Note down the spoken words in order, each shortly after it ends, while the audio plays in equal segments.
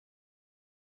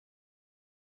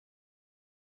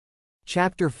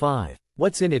Chapter 5.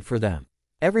 What's in it for them?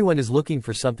 Everyone is looking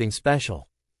for something special.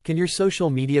 Can your social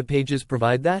media pages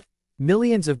provide that?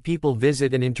 Millions of people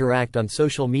visit and interact on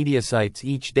social media sites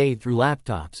each day through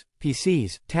laptops,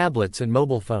 PCs, tablets, and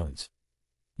mobile phones.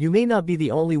 You may not be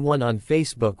the only one on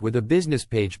Facebook with a business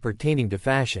page pertaining to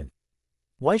fashion.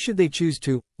 Why should they choose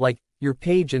to like your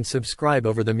page and subscribe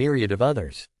over the myriad of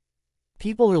others?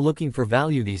 People are looking for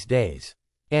value these days.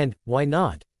 And why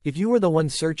not? If you were the one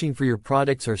searching for your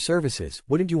products or services,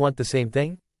 wouldn't you want the same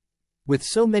thing? With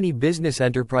so many business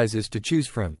enterprises to choose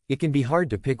from, it can be hard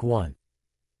to pick one.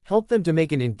 Help them to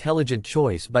make an intelligent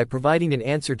choice by providing an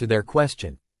answer to their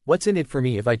question. What's in it for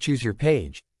me if I choose your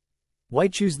page? Why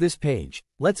choose this page?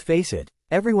 Let's face it,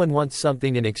 everyone wants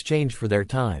something in exchange for their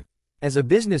time. As a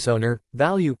business owner,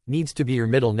 value needs to be your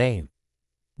middle name.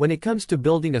 When it comes to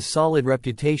building a solid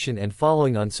reputation and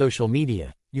following on social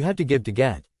media, you have to give to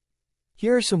get.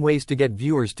 Here are some ways to get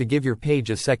viewers to give your page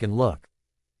a second look.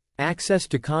 Access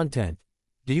to content.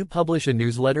 Do you publish a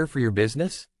newsletter for your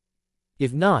business?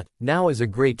 If not, now is a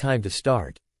great time to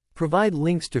start. Provide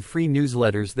links to free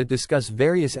newsletters that discuss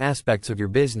various aspects of your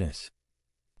business.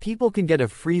 People can get a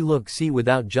free look-see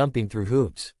without jumping through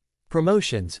hoops.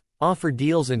 Promotions. Offer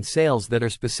deals and sales that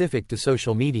are specific to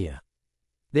social media.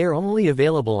 They are only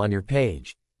available on your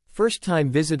page. First-time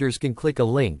visitors can click a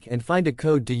link and find a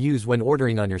code to use when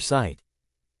ordering on your site.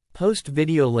 Post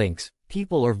video links.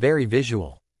 People are very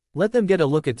visual. Let them get a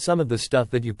look at some of the stuff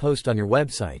that you post on your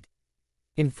website.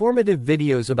 Informative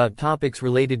videos about topics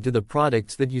related to the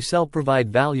products that you sell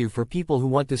provide value for people who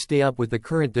want to stay up with the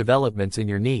current developments in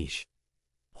your niche.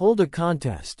 Hold a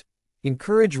contest.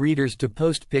 Encourage readers to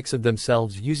post pics of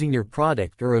themselves using your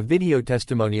product or a video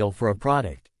testimonial for a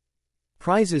product.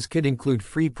 Prizes could include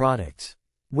free products.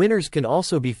 Winners can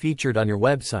also be featured on your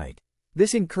website.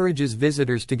 This encourages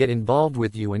visitors to get involved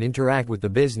with you and interact with the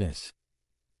business.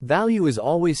 Value is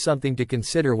always something to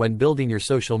consider when building your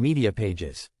social media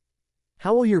pages.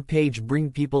 How will your page bring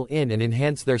people in and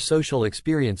enhance their social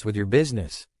experience with your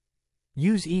business?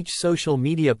 Use each social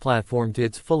media platform to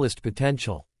its fullest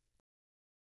potential.